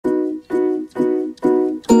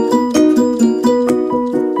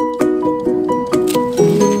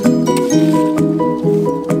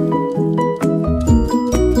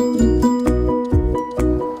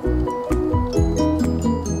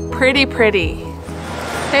pretty.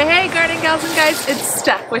 Hey, hey, garden gals and guys, it's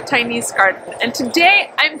Steph with Tiny's Garden, and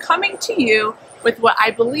today I'm coming to you with what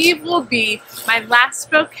I believe will be my last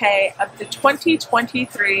bouquet of the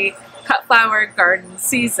 2023 cut flower garden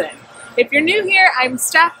season. If you're new here, I'm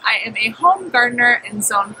Steph. I am a home gardener in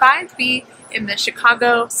Zone 5B in the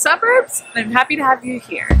Chicago suburbs, and I'm happy to have you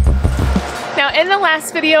here. Now, in the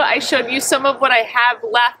last video, I showed you some of what I have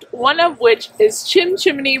left, one of which is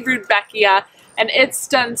Chimney Rudbeckia, and it's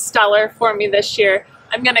done stellar for me this year.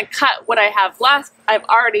 I'm going to cut what I have left. I've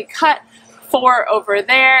already cut 4 over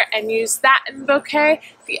there and use that in the bouquet.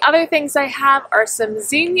 The other things I have are some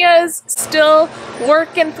zinnias still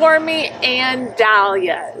working for me and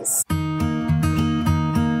dahlias.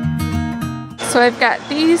 So I've got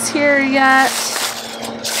these here yet,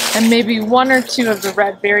 and maybe 1 or 2 of the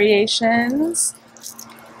red variations.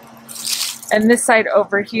 And this side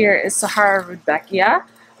over here is Sahara Rudbeckia, a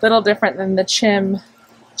little different than the Chimney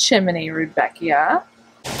Rudbeckia.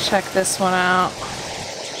 Check this one out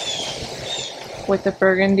with the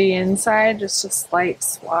burgundy inside, just a slight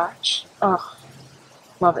swatch. Oh,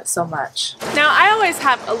 love it so much. Now, I always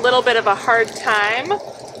have a little bit of a hard time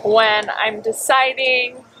when I'm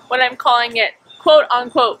deciding, when I'm calling it quote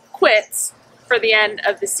unquote quits for the end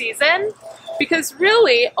of the season, because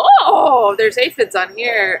really, oh, there's aphids on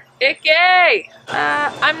here. Icky!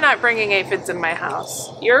 I'm not bringing aphids in my house.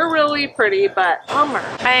 You're really pretty, but bummer.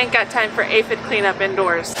 I ain't got time for aphid cleanup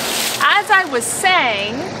indoors. As I was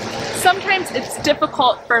saying, sometimes it's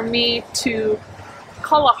difficult for me to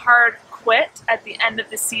call a hard quit at the end of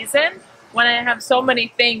the season when I have so many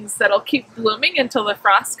things that'll keep blooming until the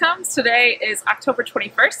frost comes. Today is October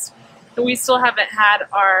 21st, and we still haven't had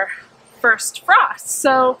our first frost,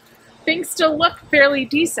 so things still look fairly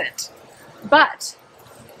decent. But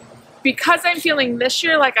because I'm feeling this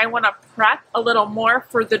year like I want to prep a little more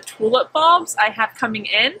for the tulip bulbs I have coming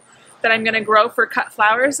in that I'm going to grow for cut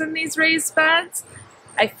flowers in these raised beds,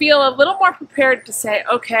 I feel a little more prepared to say,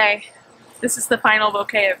 okay, this is the final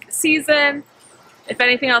bouquet of the season. If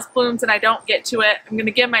anything else blooms and I don't get to it, I'm going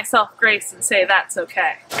to give myself grace and say that's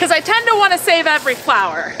okay. Because I tend to want to save every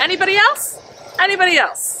flower. Anybody else? Anybody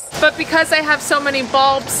else? But because I have so many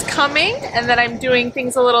bulbs coming and that I'm doing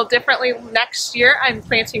things a little differently next year, I'm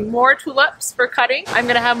planting more tulips for cutting. I'm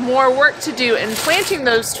going to have more work to do in planting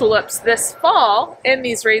those tulips this fall in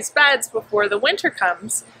these raised beds before the winter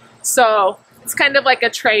comes. So it's kind of like a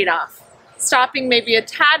trade-off. Stopping maybe a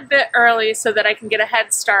tad bit early so that I can get a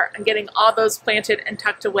head start on getting all those planted and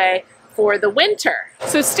tucked away for the winter.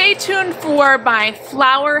 So stay tuned for my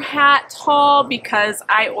flower hat haul, because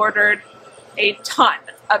I ordered a ton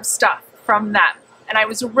of stuff from them, and I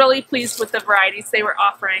was really pleased with the varieties they were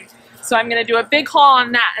offering. So I'm going to do a big haul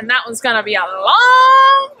on that, and that one's going to be a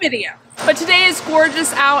long video. But today is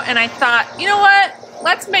gorgeous out, and I thought, you know what?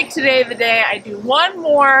 Let's make today the day I do one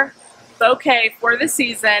more bouquet for the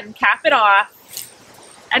season, cap it off.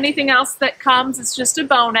 Anything else that comes is just a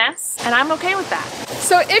bonus, and I'm okay with that.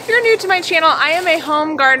 So if you're new to my channel, I am a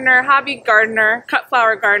home gardener, hobby gardener, cut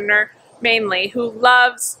flower gardener mainly, who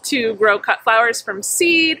loves to grow cut flowers from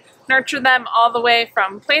seed, nurture them all the way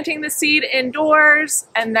from planting the seed indoors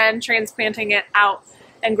and then transplanting it out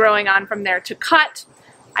and growing on from there to cut.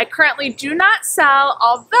 I currently do not sell,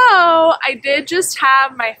 although I did just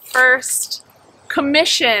have my first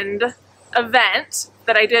commissioned event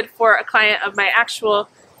that I did for a client of my actual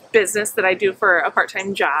business that I do for a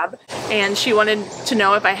part-time job, and she wanted to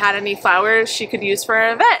know if I had any flowers she could use for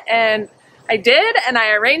an event, and I did, and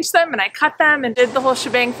I arranged them and I cut them and did the whole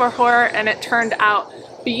shebang for her, and it turned out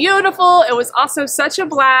beautiful. It was also such a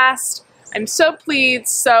blast. I'm so pleased.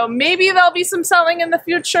 So maybe there'll be some selling in the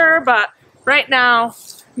future, but right now,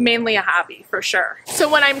 mainly a hobby for sure. So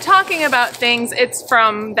when I'm talking about things, it's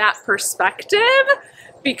from that perspective,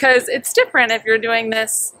 because it's different if you're doing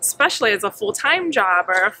this, especially as a full-time job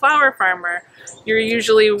or a flower farmer. You're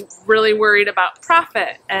usually really worried about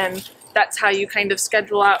profit, and that's how you kind of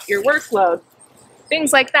schedule out your workload.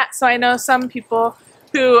 Things like that. So I know some people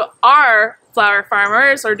who are flower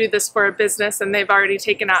farmers or do this for a business, and they've already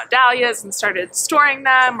taken out dahlias and started storing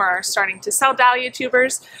them or are starting to sell dahlia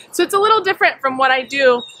tubers. So it's a little different from what I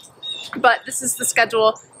do, but this is the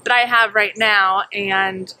schedule that I have right now,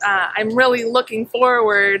 and I'm really looking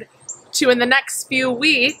forward to, in the next few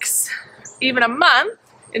weeks, even a month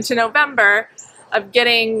into November, of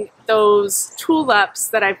getting those tulips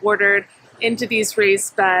that I've ordered into these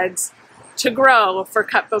raised beds to grow for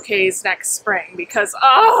cut bouquets next spring, because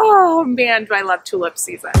oh man, do I love tulip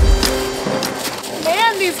season.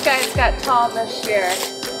 Man, these guys got tall this year.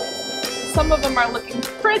 Some of them are looking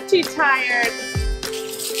pretty tired.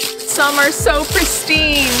 Some are so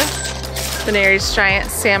pristine. Daenerys Giant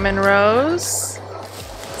Salmon Rose.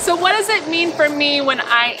 So what does it mean for me when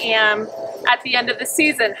I am at the end of the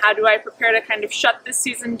season? How do I prepare to kind of shut this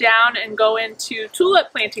season down and go into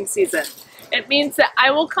tulip planting season? It means that I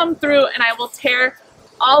will come through and I will tear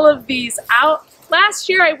all of these out. Last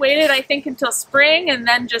year I waited, I think, until spring and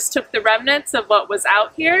then just took the remnants of what was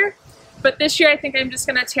out here. But this year I think I'm just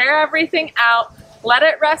gonna tear everything out, let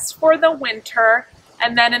it rest for the winter,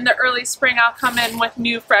 and then in the early spring I'll come in with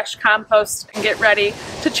new fresh compost and get ready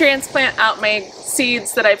to transplant out my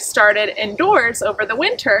seeds that I've started indoors over the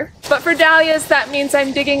winter. But for dahlias, that means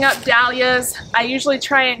I'm digging up dahlias. I usually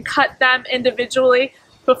try and cut them individually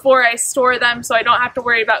before I store them so I don't have to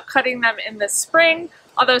worry about cutting them in the spring,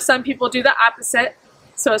 although some people do the opposite.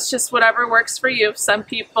 So it's just whatever works for you. Some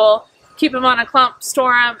people keep them on a clump,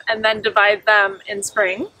 store them, and then divide them in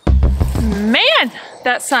spring. Man,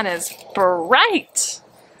 that sun is bright.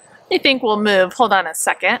 I think we'll move. Hold on a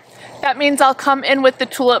second. That means I'll come in with the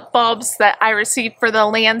tulip bulbs that I received for the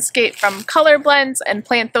landscape from Color Blends and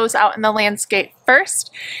plant those out in the landscape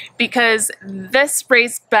first, because this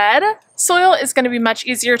raised bed soil is going to be much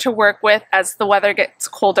easier to work with as the weather gets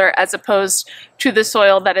colder as opposed to the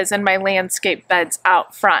soil that is in my landscape beds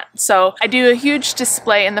out front. So I do a huge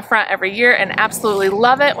display in the front every year and absolutely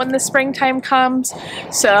love it when the springtime comes.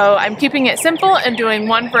 So I'm keeping it simple and doing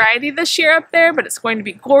one variety this year up there, but it's going to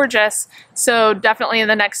be gorgeous. So definitely in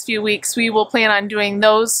the next few weeks we will plan on doing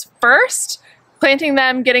those first, planting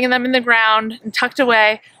them, getting them in the ground and tucked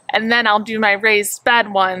away, and then I'll do my raised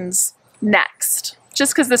bed ones next,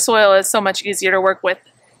 just because the soil is so much easier to work with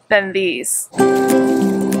than these.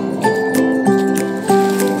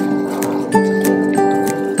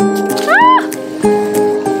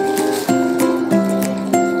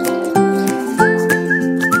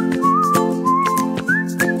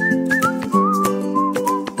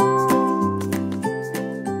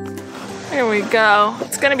 There we go.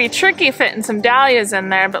 It's gonna be tricky fitting some dahlias in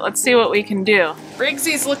there, but let's see what we can do.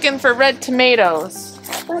 Briggsy's looking for red tomatoes.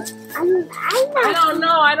 I don't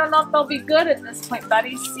know. I don't know if they'll be good at this point,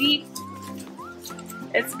 buddy. See?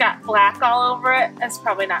 It's got black all over it. That's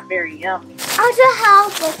probably not very yummy. I'll just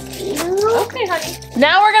help with you. Okay, honey.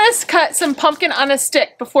 Now we're gonna cut some pumpkin on a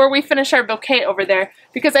stick before we finish our bouquet over there,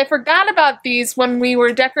 because I forgot about these when we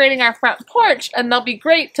were decorating our front porch, and they'll be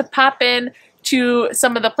great to pop in to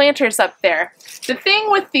some of the planters up there. The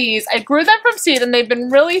thing with these, I grew them from seed and they've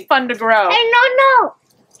been really fun to grow. Hey, no.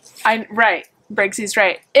 Right. Briggsy's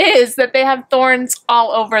right, is that they have thorns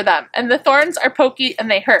all over them, and the thorns are pokey and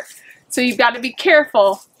they hurt. So you've got to be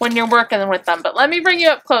careful when you're working with them. But let me bring you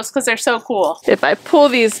up close because they're so cool. If I pull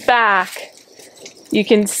these back, you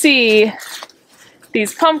can see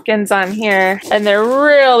these pumpkins on here, and they're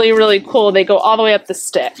really, really cool. They go all the way up the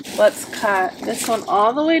stick. Let's cut this one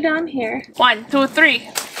all the way down here. 1, 2, 3.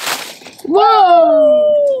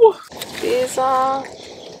 Whoa! These off,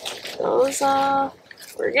 those off.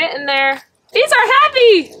 We're getting there. These are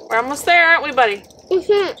heavy! We're almost there, aren't we, buddy?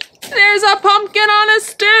 Mm-hmm. There's a pumpkin on a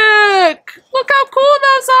stick! Look how cool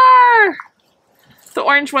those are! The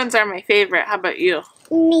orange ones are my favorite. How about you?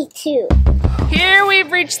 Me too. Here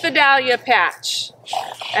we've reached the dahlia patch.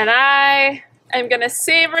 And I am gonna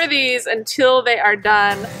savor these until they are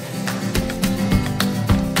done.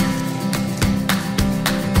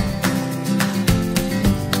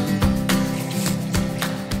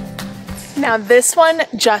 Now this one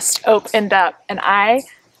just opened up and I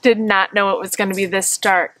did not know it was going to be this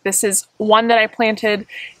dark. This is one that I planted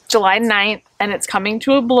July 9th and it's coming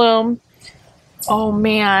to a bloom. Oh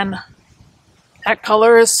man, that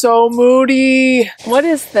color is so moody. What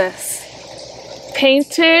is this?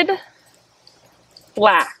 Painted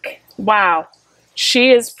black. Wow, she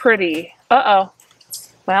is pretty. Uh-oh.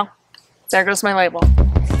 Well, there goes my label.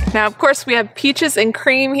 Now, of course, we have peaches and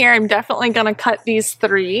cream here. I'm definitely gonna cut these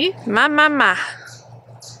 3. Ma.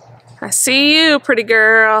 I see you, pretty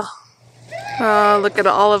girl. Oh, look at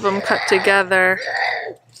all of them cut together.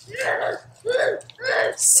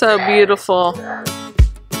 So beautiful.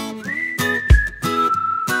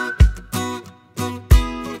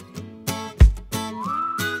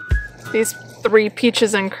 These 3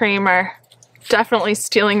 peaches and cream are definitely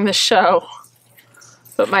stealing the show.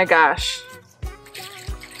 But my gosh.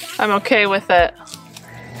 I'm okay with it.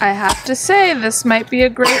 I have to say, this might be a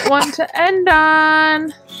great one to end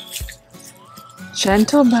on.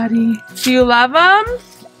 Gentle buddy. Do you love them?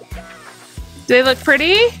 Do they look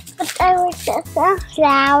pretty? I would just the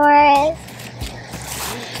flowers.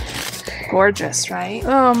 Gorgeous, right?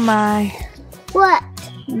 Oh my. What?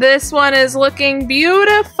 This one is looking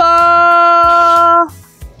beautiful.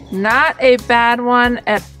 Not a bad one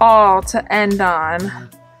at all to end on.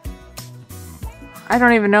 I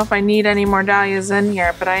don't even know if I need any more dahlias in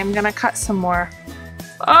here, but I am gonna cut some more.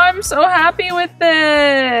 I'm so happy with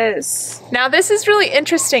this. Now this is really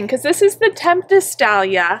interesting because this is the Tempest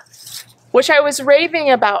dahlia, which I was raving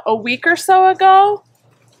about a week or so ago,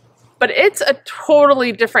 but it's a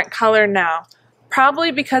totally different color now,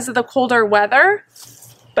 probably because of the colder weather.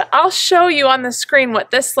 But I'll show you on the screen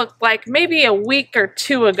what this looked like maybe a week or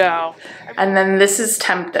two ago. And then this is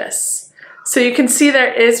Tempest. So you can see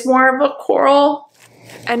there is more of a coral,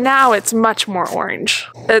 and now it's much more orange.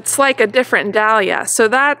 It's like a different dahlia, so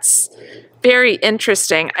that's very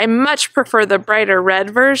interesting. I much prefer the brighter red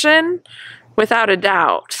version, without a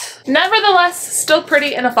doubt. Nevertheless, still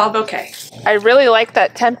pretty in a fall bouquet. I really like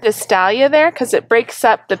that Tempest dahlia there because it breaks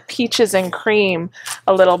up the peaches and cream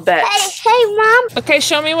a little bit. Hey, Mom. Okay,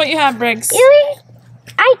 show me what you have, Briggs.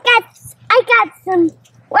 I got some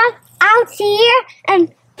rough out here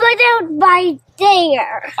and put it by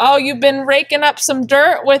there. Oh, you've been raking up some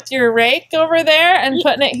dirt with your rake over there and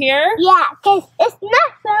putting it here? Yeah, because it's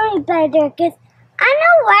not very better because I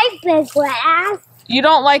don't like the grass. You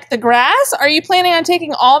don't like the grass? Are you planning on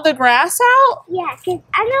taking all the grass out? Yeah, because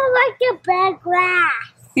I don't like the bad grass.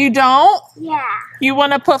 You don't? Yeah. You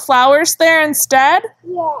want to put flowers there instead?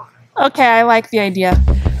 Yeah. Okay, I like the idea.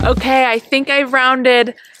 Okay, I think I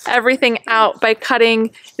rounded everything out by cutting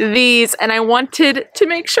these, and I wanted to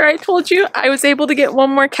make sure I told you I was able to get one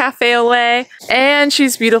more cafe au lait, and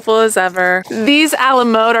she's beautiful as ever. These a la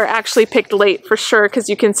mode are actually picked late for sure because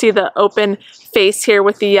you can see the open face here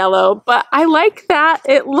with the yellow, but I like that.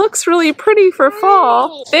 It looks really pretty for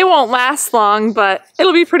fall. They won't last long, but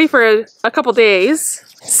it'll be pretty for a couple days.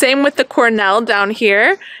 Same with the Cornell down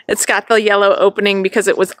here. It's got the yellow opening because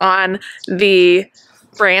it was on the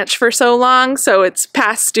branch for so long, so it's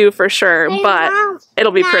past due for sure, but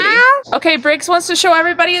it'll be pretty. Okay, Briggs wants to show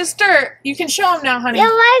everybody his dirt. You can show him now, honey. You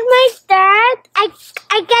like my dirt? I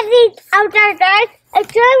got these outer dirt and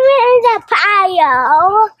throw it in the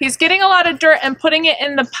pile. He's getting a lot of dirt and putting it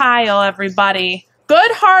in the pile, everybody.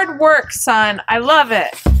 Good hard work, son. I love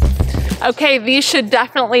it. Okay, these should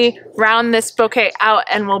definitely round this bouquet out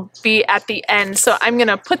and will be at the end. So I'm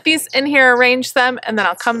gonna put these in here, arrange them, and then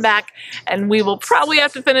I'll come back and we will probably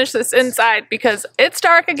have to finish this inside because it's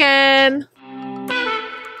dark again.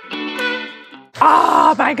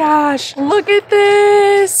 Oh my gosh, look at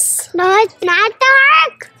this. No, it's not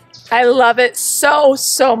dark. I love it so,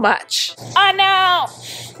 so much. Oh no.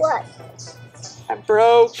 What? I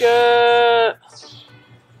broke it.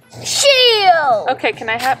 Shield. Okay, can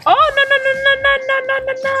I have, oh,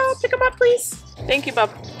 no. Pick them up, please. Thank you, bub.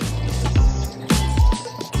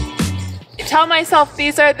 I tell myself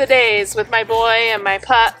these are the days with my boy and my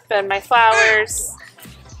pup and my flowers.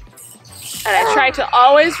 And I try to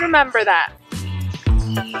always remember that.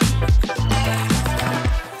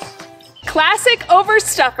 Classic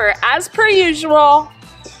overstuffer, as per usual.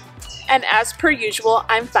 And as per usual,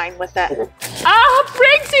 I'm fine with it. Oh,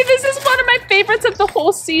 Briggsy, this is one of my favorites of the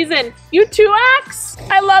whole season. You too, Axe?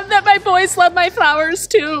 I love that my boys love my flowers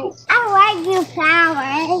too. I like your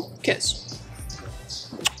flowers. Kiss.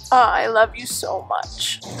 Oh, I love you so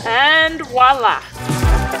much. And voila.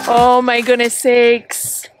 Oh my goodness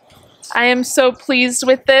sakes. I am so pleased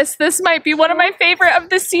with this. This might be one of my favorite of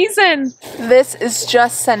the season. This is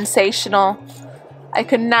just sensational. I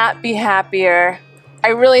could not be happier. I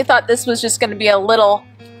really thought this was just going to be a little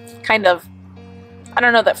kind of, I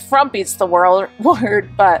don't know that frumpy's the word,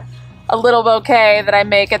 but a little bouquet that I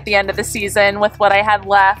make at the end of the season with what I had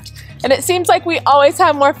left. And it seems like we always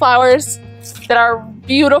have more flowers that are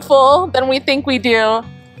beautiful than we think we do,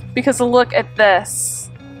 because look at this.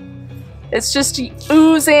 It's just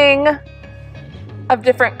oozing of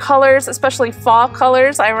different colors, especially fall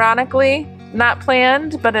colors, ironically. Not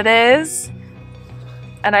planned, but it is.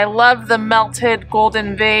 And I love the melted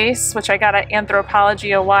golden vase, which I got at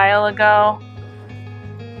Anthropology a while ago.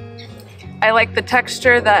 I like the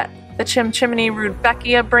texture that the Chimchimney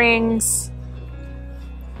Rudbeckia brings.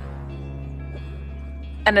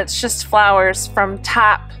 And it's just flowers from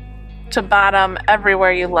top to bottom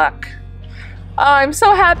everywhere you look. Oh, I'm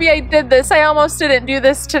so happy I did this. I almost didn't do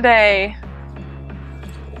this today.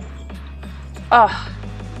 Oh.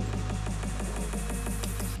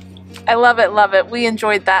 I love it, love it. We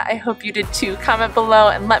enjoyed that. I hope you did too. Comment below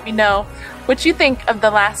and let me know what you think of the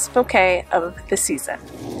last bouquet of the season.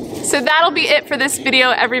 So that'll be it for this video,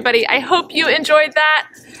 everybody. I hope you enjoyed that.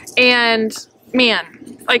 And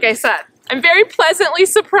man, like I said, I'm very pleasantly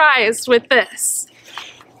surprised with this.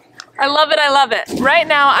 I love it, I love it. Right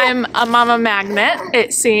now I'm a mama magnet,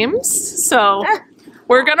 it seems. So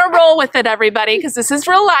we're gonna roll with it, everybody, because this is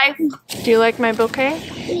real life. Do you like my bouquet?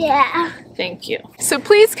 Yeah. Thank you. So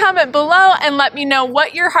please comment below and let me know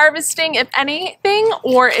what you're harvesting, if anything,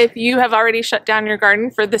 or if you have already shut down your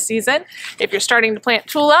garden for the season. If you're starting to plant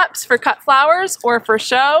tulips for cut flowers or for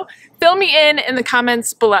show, fill me in the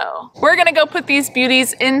comments below. We're gonna go put these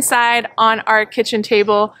beauties inside on our kitchen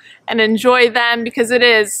table and enjoy them because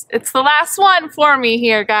it's the last one for me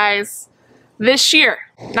here, guys. This year,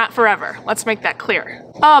 not forever. Let's make that clear.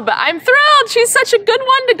 Oh, but I'm thrilled. She's such a good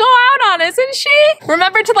one to go out on, isn't she?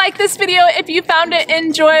 Remember to like this video if you found it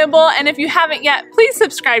enjoyable, and if you haven't yet, please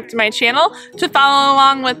subscribe to my channel to follow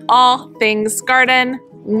along with all things garden.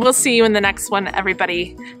 We'll see you in the next one,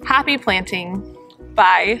 everybody. Happy planting.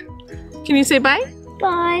 Bye. Can you say bye?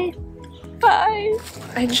 Bye. Bye.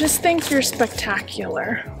 I just think you're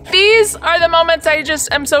spectacular. These are the moments I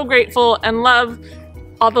just am so grateful and love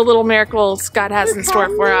all the little miracles God has in store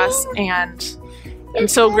for us, and I'm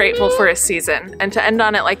so grateful for a season. And to end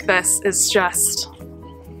on it like this is just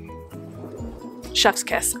chef's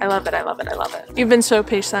kiss. I love it, I love it, I love it. You've been so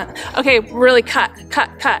patient. Okay, really cut.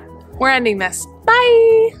 We're ending this.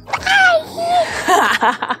 Bye.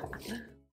 Bye.